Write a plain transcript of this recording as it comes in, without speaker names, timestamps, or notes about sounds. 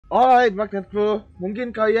Alright, Magnetku,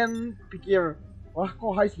 mungkin kalian pikir, wah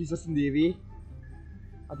kok Heist bisa sendiri?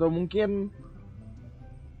 Atau mungkin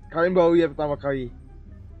kalian baru lihat pertama kali.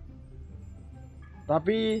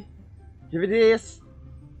 Tapi, here it is.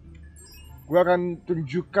 Gue akan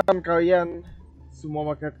tunjukkan kalian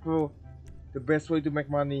semua Magnetku, the best way to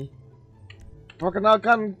make money.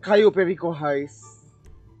 Perkenalkan Cayo Perico Heist.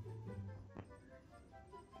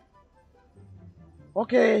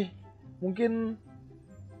 Oke, mungkin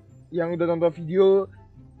yang udah nonton video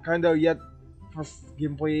kalian udah lihat first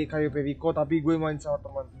gameplay Cayo Perico, tapi gue main sama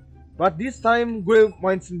teman. But this time gue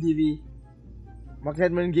main sendiri.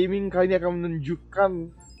 MagnetmanGaming kali ini akan menunjukkan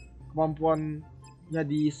kemampuannya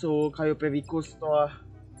di solo Cayo Perico setelah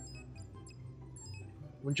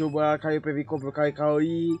mencoba Cayo Perico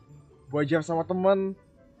berkali-kali, belajar sama teman.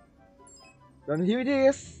 Dan here it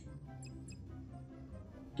is.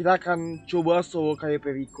 Kita akan coba solo Cayo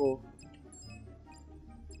Perico.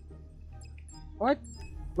 Alright,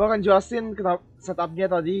 gue akan jelasin setupnya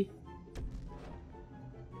tadi.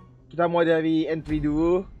 Kita mulai dari entry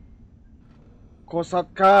dulu.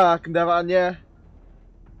 Kosatka kendaraannya.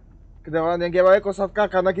 Kendaraan yang gimana Kosatka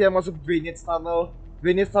karena kita masuk drainage tunnel.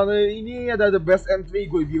 Drainage tunnel ini ada the best entry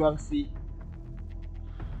gue bilang sih.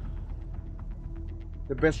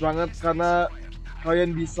 The best banget karena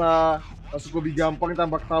kalian bisa masuk lebih gampang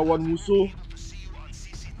tanpa ketahuan musuh.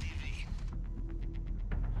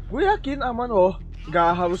 Gue yakin aman loh,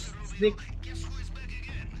 gak harus sneak.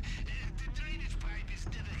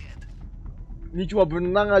 Ini cuma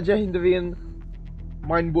berenang aja hinderin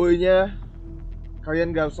main boynya.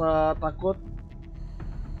 Kalian gak usah takut.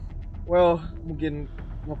 Well, mungkin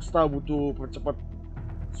Rockstar butuh percepat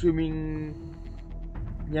swimmingnya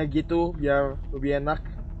gitu biar lebih enak.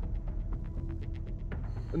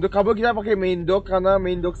 Untuk kabel kita pakai main dock karena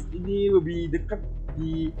main dock ini lebih dekat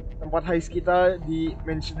di tempat heist kita di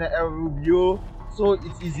mansionnya El Rubio, so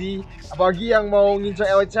it's easy. Apalagi yang mau ngincar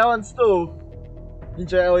LA Challenge tuh,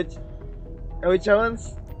 ngincar LA Challenge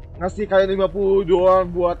ngasih kalian $50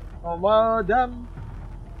 buat normal dan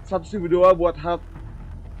 $100.000 buat hard.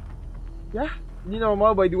 Ya, ini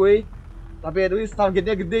normal by the way, tapi at least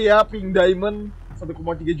targetnya gede ya, pink diamond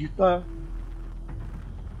 1,3 juta.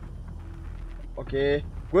 Oke,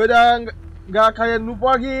 gue udah nggak kalian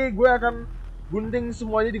lupa lagi, gue akan gunting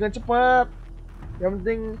semuanya dengan cepat. Yang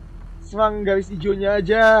penting serang garis hijaunya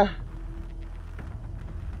aja.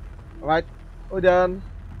 Alright, udah.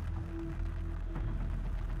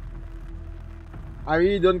 I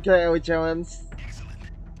really don't care every challenge.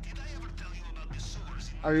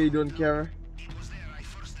 I really don't care.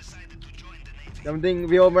 Yang penting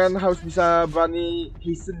real man harus bisa berani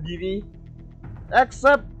heist sendiri.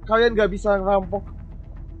 Except kalian gak bisa ngerampok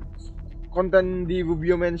konten di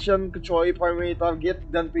Rubio Mansion kecuali primary target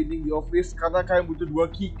dan painting di office karena kalian butuh 2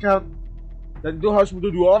 keycard dan itu harus butuh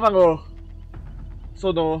 2 orang loh.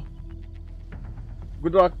 So no, gue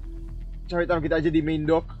tuh cari target aja di main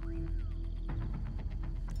dock.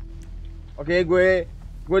 Oke, gue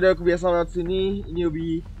udah kebiasaan lewat sini. Ini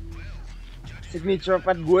lebih signature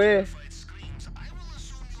pet gue.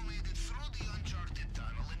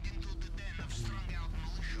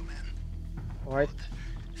 Alright.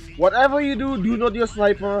 Whatever you do, do not use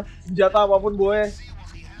sniper. Senjata apapun boleh.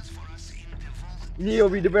 Ini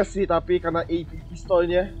lebih the best sih, tapi karena AP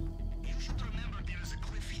pistolnya.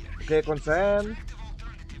 Oke, konsen.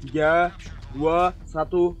 3, 2,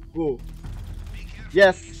 1, go.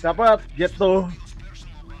 Yes, dapat. Gitu.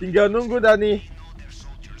 Tinggal nunggu dah nih.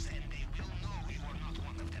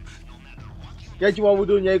 Kayak cuma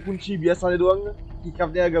butuh nyari kunci biasanya doang.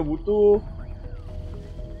 Keycardnya agak butuh.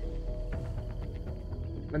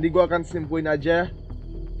 Nanti gue akan simpulin aja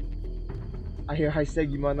akhir heistnya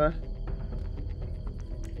gimana.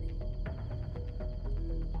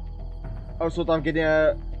 Also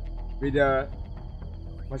targetnya beda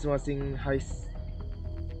masing-masing heist.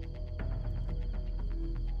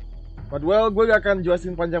 But well, gue gak akan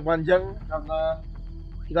jelasin panjang-panjang karena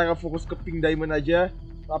kita akan fokus ke pink diamond aja.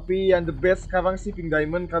 Tapi yang the best sekarang sih pink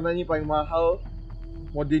diamond karena ini paling mahal.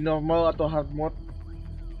 Mode normal atau hard mode.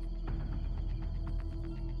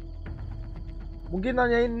 Mungkin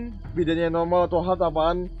nanyain bedanya normal atau hard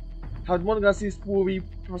apaan. Hard mode ngasih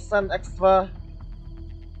 10% ekstra.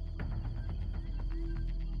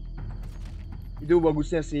 Itu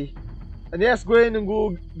bagusnya sih. And yes, gue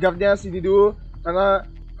nunggu guardnya sini dulu karena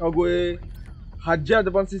kalau gue hajar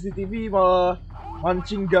depan CCTV malah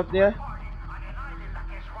mancing guardnya.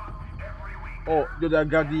 Oh, dia udah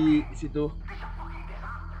guard di situ.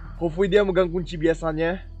 Hopefully dia megang kunci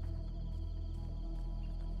biasanya.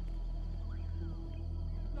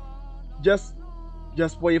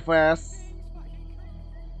 Just play fast.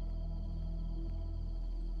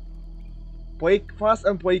 Play fast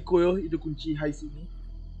and play cool, itu kunci heist ini.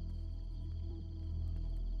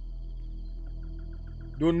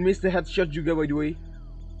 Don't miss the headshot juga by the way.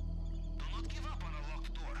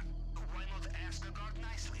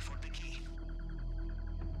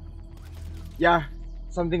 Ya,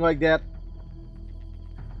 something like that.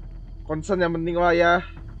 Concern yang penting lah ya.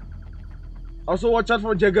 Also watch out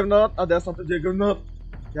for Juggernaut, ada satu Juggernaut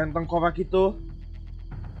yang tengkorak itu.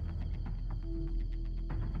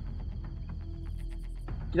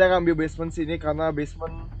 Kita akan ambil basement sini karena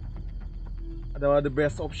basement adalah the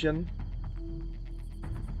best option.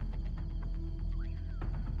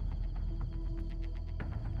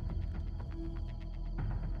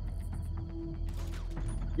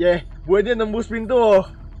 Gue dia nembus pintu loh.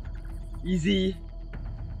 Easy.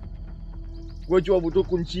 Gue cuma butuh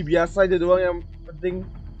kunci biasa aja doang yang penting.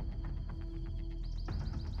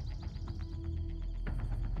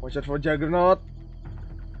 Watch out for Juggernaut.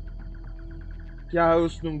 Kita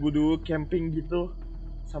harus nunggu dulu camping gitu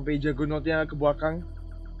sampai Juggernautnya ke belakang.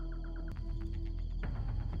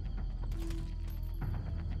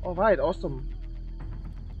 Alright, awesome.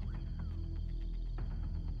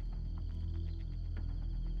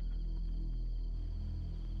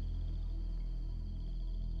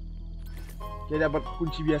 Kita dapat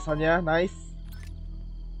kunci biasanya, nice.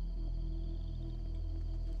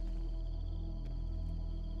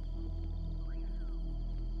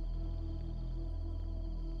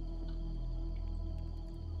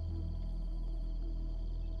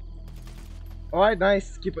 Alright,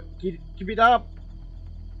 nice. Keep it up.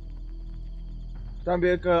 Kita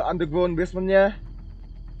ambil ke underground basementnya.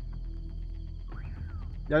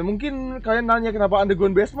 Dan mungkin kalian nanya kenapa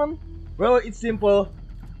underground basement? Well, it's simple.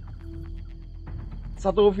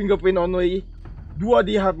 Satu fingerprint only, 2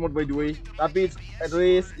 di hard mode by the way. Tapi at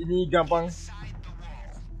least ini gampang.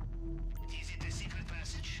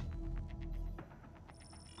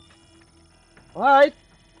 Alright.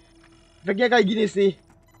 Efeknya kayak gini sih.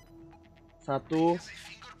 Satu.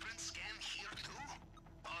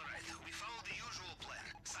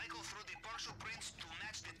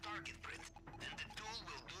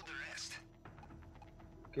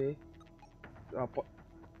 Oke. Apa?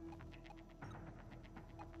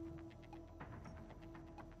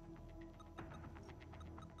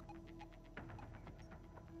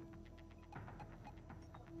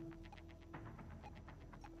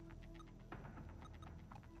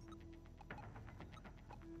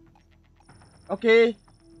 Oke,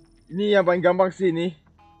 ini yang paling gampang sih ini.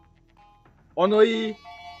 Only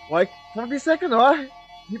like 40 second lah.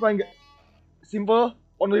 Ini paling simple,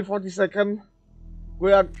 only 40 second.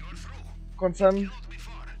 Gue concern.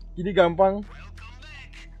 Ini gampang.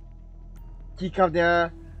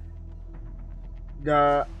 Keycardnya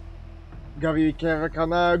gak really care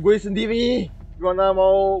karena gue sendiri. Gimana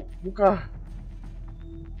mau buka?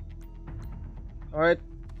 Alright.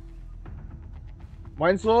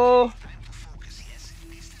 Mensolo.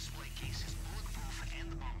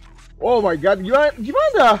 Oh my god,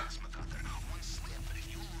 gimana?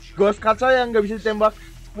 Ghost kaca yang nggak bisa ditembak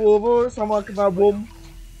peluru sama kena bom.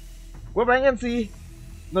 Gue pengen sih,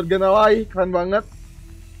 not gonna lie, keren banget.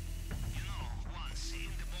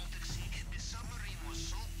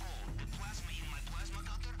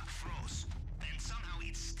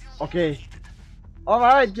 Oke.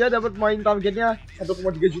 Alright, dia dapat main targetnya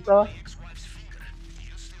 1,3 juta.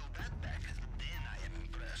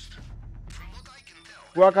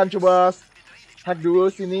 Gua akan coba hack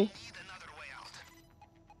dulu sini.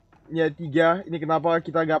 Ini ada 3. Ini kenapa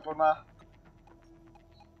kita gak pernah.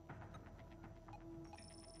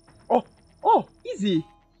 Oh, easy.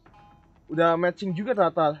 Udah matching juga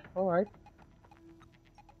ternyata. Alright.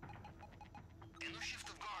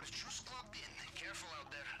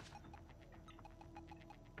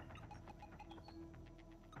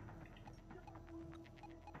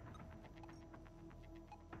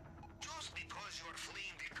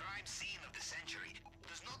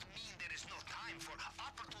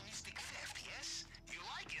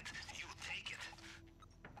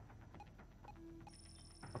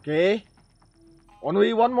 Oke.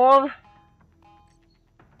 Only one more.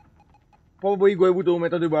 Probably gue butuh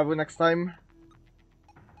metode baru next time.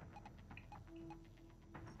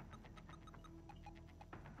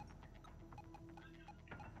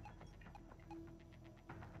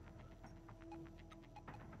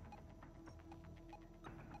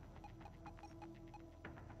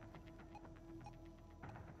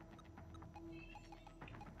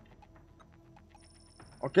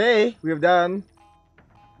 Oke, we have done.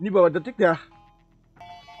 Ini berapa detik dah?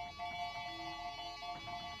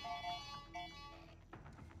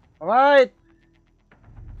 Alright.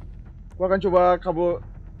 Gua akan coba kabur.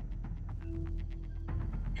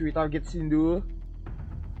 curi target sini dulu.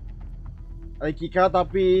 Ada Kika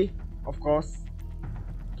tapi of course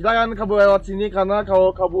kita akan kabur lewat sini karena kalau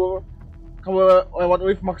kabur lewat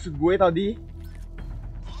lift maksud gue tadi.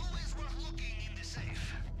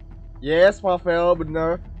 Yes, Pavel,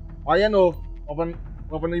 bener. Lumayan loh,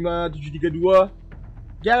 85732.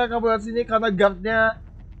 Dia akan kabur lewat sini karena guardnya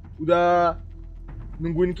udah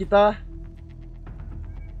nungguin kita.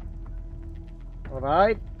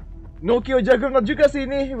 Alright. Nokia Juggernaut juga sih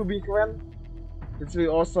ini, lebih keren. It's really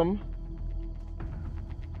awesome.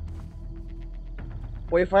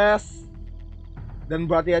 Play fast dan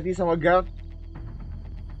berhati-hati sama guard.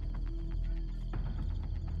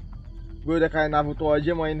 Gue udah kayak Naruto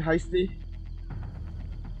aja main heist nih.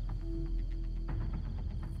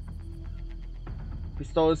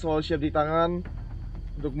 Pistol selalu siap di tangan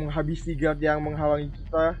untuk menghabisi guard yang menghalangi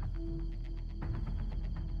kita.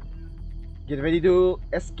 Get ready to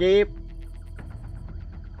escape.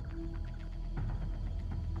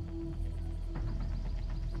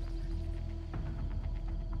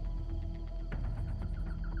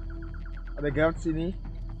 Ada guard sini.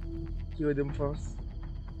 Kill them first.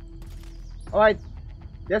 Alright,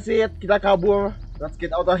 that's it. Kita kabur. Let's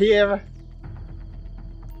get out of here.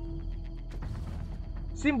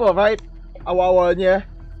 Simple, right? Awal-awalnya.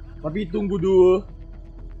 Tapi tunggu dulu.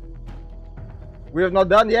 We have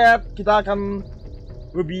not done yet. Kita akan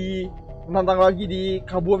lebih menantang lagi di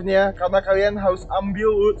kaburnya karena kalian harus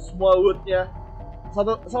ambil loot, semua lootnya.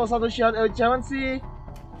 Salah satu syarat challenge sih,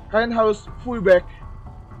 kalian harus full back.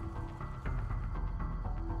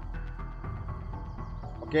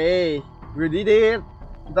 Oke, we did it.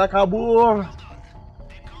 Kita kabur.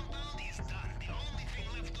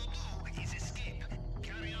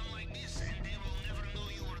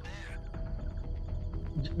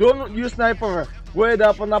 Don't use sniper. Gue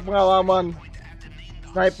udah pernah pengalaman.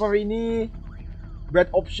 Sniper ini bad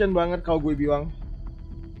option banget kalau gue bilang.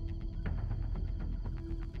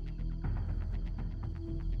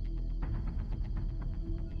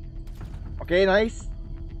 Oke, nice.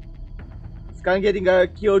 Sekarang kita tinggal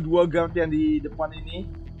kill 2 guard yang di depan ini.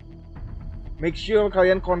 Make sure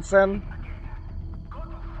kalian consent.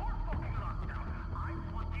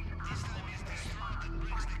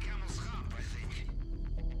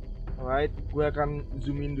 Alright, gue akan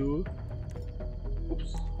zoom in dulu.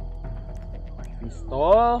 Ups.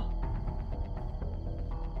 Pistol.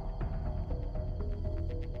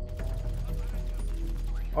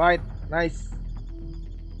 Alright, nice.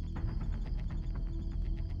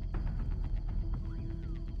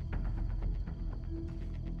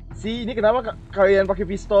 Si, ini kenapa kalian pakai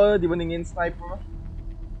pistol dibandingin sniper?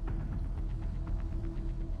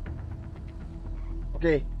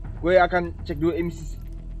 Oke, gue akan cek dulu emisi.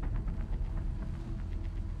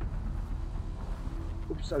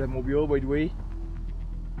 Ups, ada mobil by the way.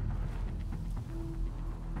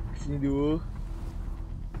 Kesini dulu.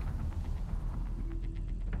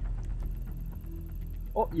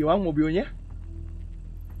 Oh, hilang mobilnya.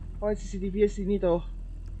 Oh, CCTV sini tuh.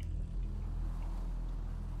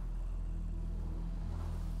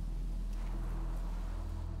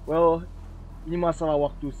 Well, ini masalah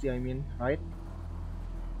waktu sih, I mean, right?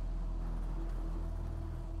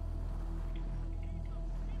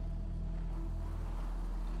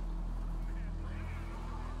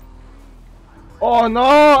 Oh no,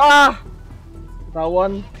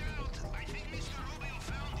 ketahuan.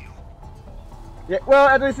 Yeah,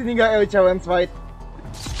 well, at least ini nggak challenge, right?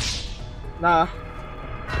 Nah,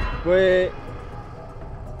 gue.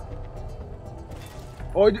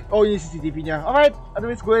 Oh ini CCTV-nya. Alright, at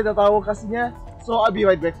least gue udah tahu kasihnya. So I'll be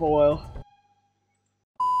right back for a while.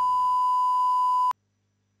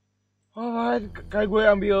 Alright, kayak gue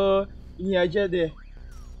ambil ini aja deh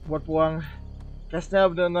buat pulang. Cashnya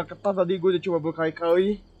bener-bener ketat, tadi gue udah coba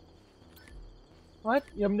berkali-kali. Alright,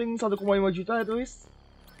 yang penting 1,5 juta ya tulis.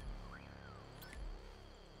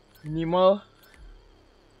 Minimal.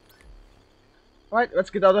 Alright,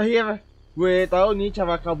 let's get out of here. Gue tahu nih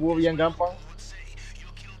cara kabur yang gampang.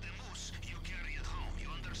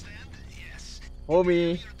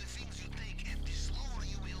 Homie.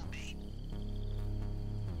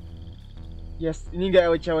 Yes, ini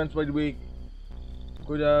gak challenge by the way.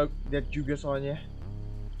 Gue udah dead juga soalnya.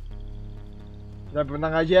 Kita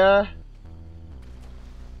berenang aja.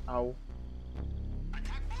 Au.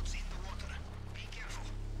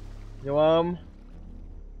 Nyelam.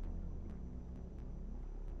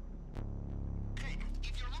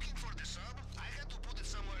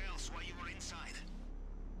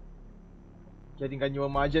 Jadi tinggal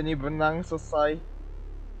nyelam aja nih, berenang selesai.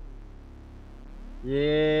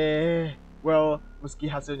 Yeah. Well, meski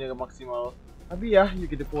hasilnya gak maksimal, tapi ya, you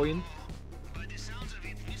get the point.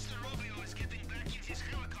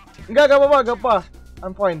 Enggak apa-apa, enggak apa.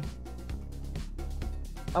 I'm fine.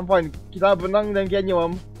 I'm fine. Kita berenang dan dia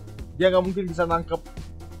nyelam. Dia nggak mungkin bisa nangkep.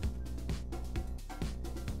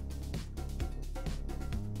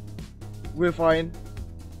 We're fine.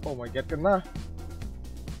 Oh my god, kena.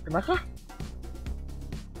 Kena kah?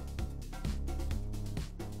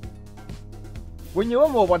 Gue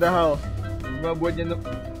nyelam mau padahal. Nggak buatnya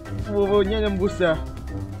seluruhnya nembus dah.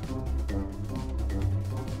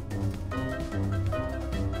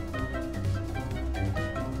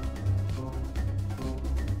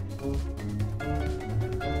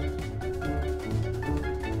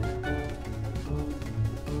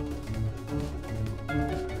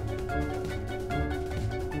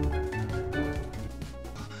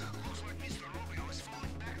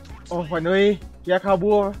 Oh finally, dia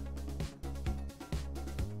kabur.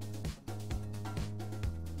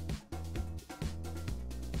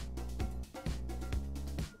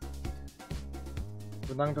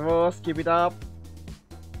 Tenang terus, keep it up.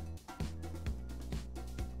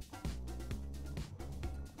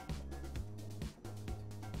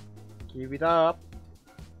 Keep it up.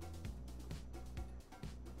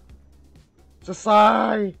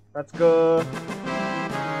 Selesai. Let's go.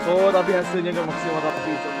 So, tapi hasilnya gak maksimal,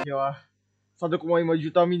 tapi itu oke lah. 1,5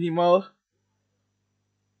 juta minimal.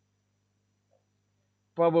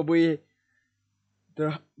 Probably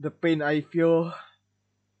the pain I feel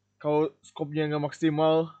kalau scope-nya nggak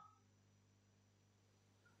maksimal.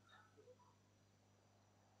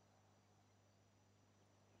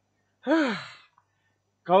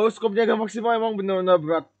 Kalau scope-nya nggak maksimal emang benar-benar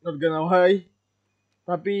berat, not gonna lie.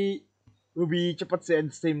 Tapi lebih cepat sih at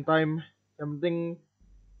the same time. Yang penting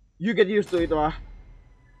you get used to it lah.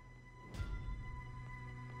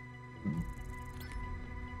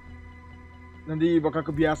 Nanti bakal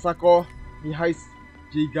kebiasa kok di heist,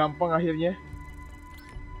 jadi gampang akhirnya.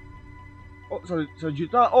 Oh 1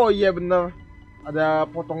 juta, oh iya bener, ada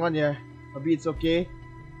potongan ya, tapi it's okay.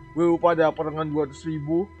 Gue lupa ada potongan 200.000.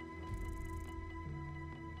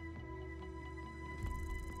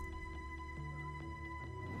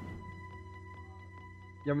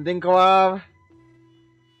 Yang penting kelar.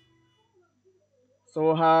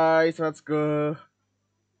 So high, so let's go.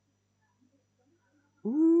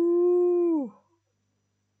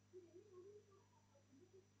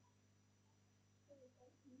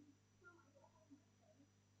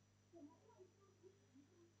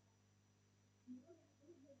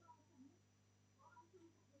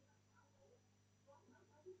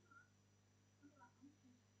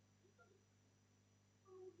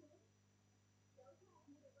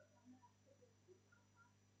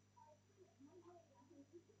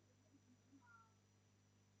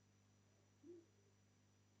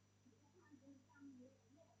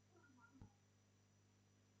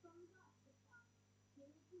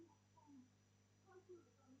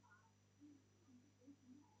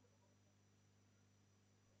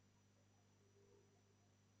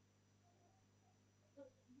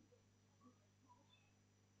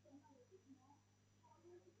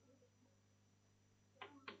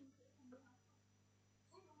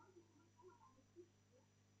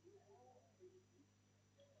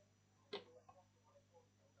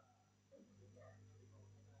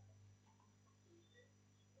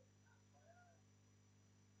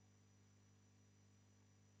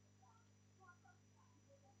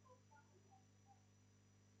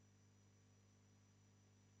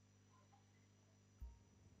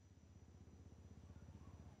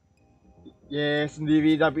 Yeah,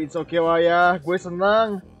 sendiri tapi it's okay lah ya. Gue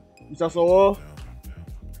senang bisa solo.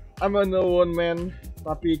 I'm a one man,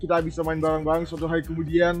 tapi kita bisa main bareng-bareng suatu hari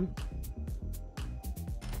kemudian.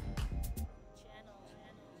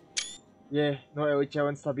 Yeah, no early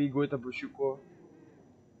challenge tapi gue tetap bersyukur.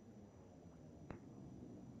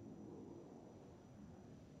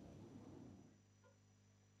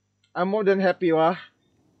 I'm more than happy lah.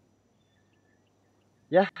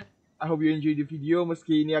 Ya, I hope you enjoy the video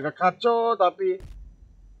meski ini agak kacau, tapi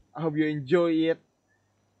I hope you enjoy it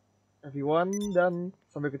everyone, dan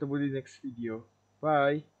sampai ketemu di next video.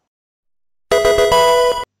 Bye.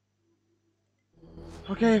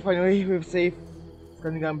 Okay, finally we've saved.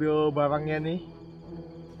 Sekarang ngambil barangnya nih.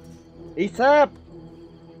 ASAP!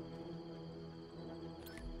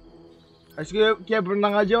 Ayo kita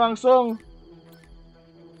berenang aja langsung.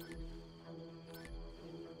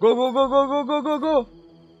 Go go go go go go go go.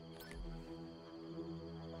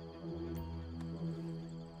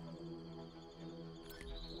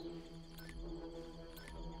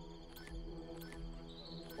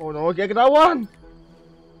 Oh no, kayak ketahuan.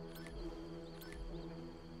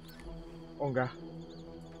 Oh enggak.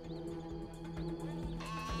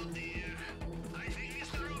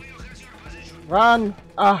 Run.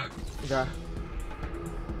 Ah, udah.